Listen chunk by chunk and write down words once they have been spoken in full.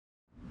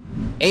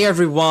Hey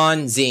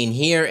everyone, Zain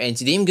here, and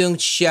today I'm going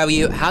to show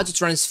you how to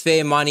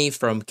transfer money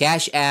from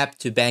Cash App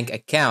to bank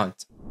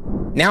account.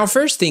 Now,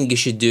 first thing you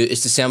should do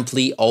is to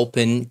simply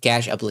open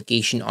Cash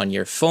application on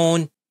your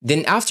phone.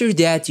 Then after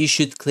that, you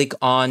should click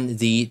on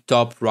the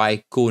top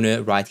right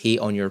corner right here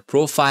on your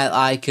profile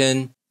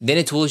icon. Then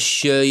it will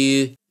show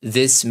you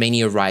this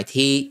menu right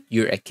here,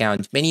 your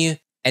account menu.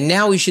 And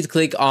now you should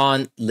click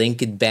on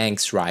Linked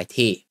Banks right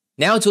here.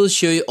 Now it will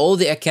show you all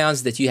the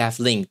accounts that you have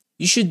linked.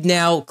 You should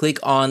now click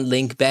on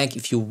Link Bank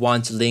if you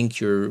want to link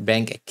your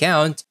bank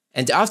account.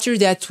 And after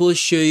that, it will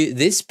show you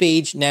this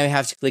page. Now you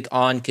have to click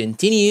on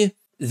Continue.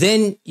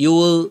 Then you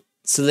will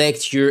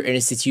select your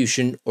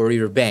institution or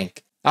your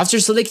bank. After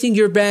selecting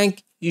your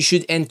bank, you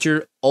should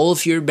enter all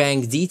of your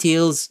bank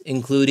details,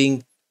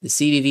 including the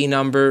CVV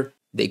number,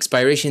 the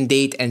expiration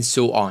date, and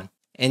so on.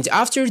 And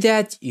after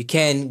that, you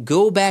can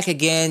go back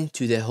again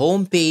to the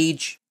home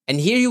page.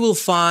 And here you will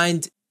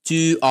find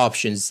two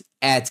options: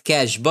 Add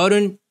Cash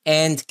button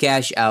and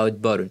Cash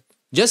Out button.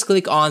 Just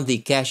click on the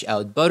Cash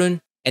Out button,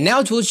 and now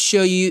it will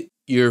show you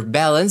your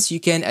balance. You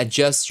can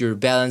adjust your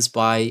balance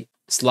by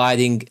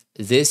sliding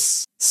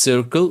this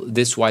circle,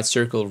 this white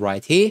circle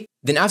right here.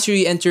 Then after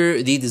you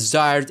enter the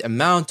desired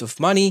amount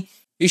of money,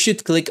 you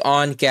should click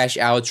on Cash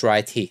Out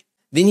right here.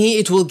 Then here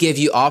it will give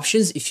you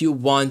options. If you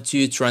want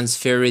to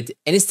transfer it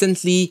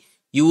instantly,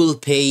 you will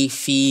pay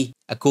fee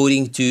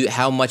according to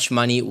how much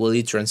money will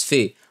you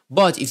transfer.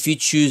 But if you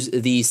choose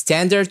the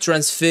standard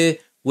transfer,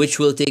 which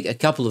will take a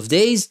couple of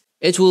days,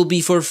 it will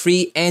be for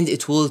free and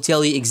it will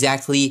tell you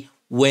exactly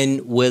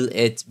when will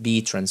it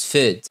be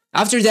transferred.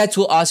 After that,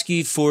 we'll ask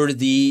you for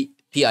the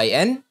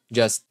PIN.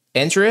 Just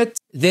enter it.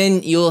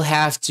 Then you'll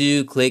have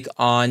to click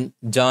on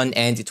Done,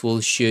 and it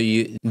will show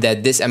you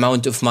that this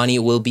amount of money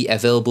will be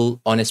available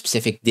on a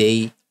specific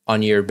day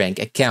on your bank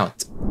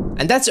account.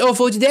 And that's all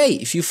for today.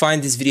 If you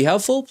find this video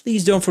helpful,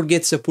 please don't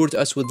forget to support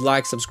us with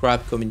like,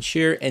 subscribe, comment,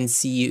 share, and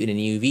see you in a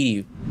new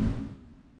video.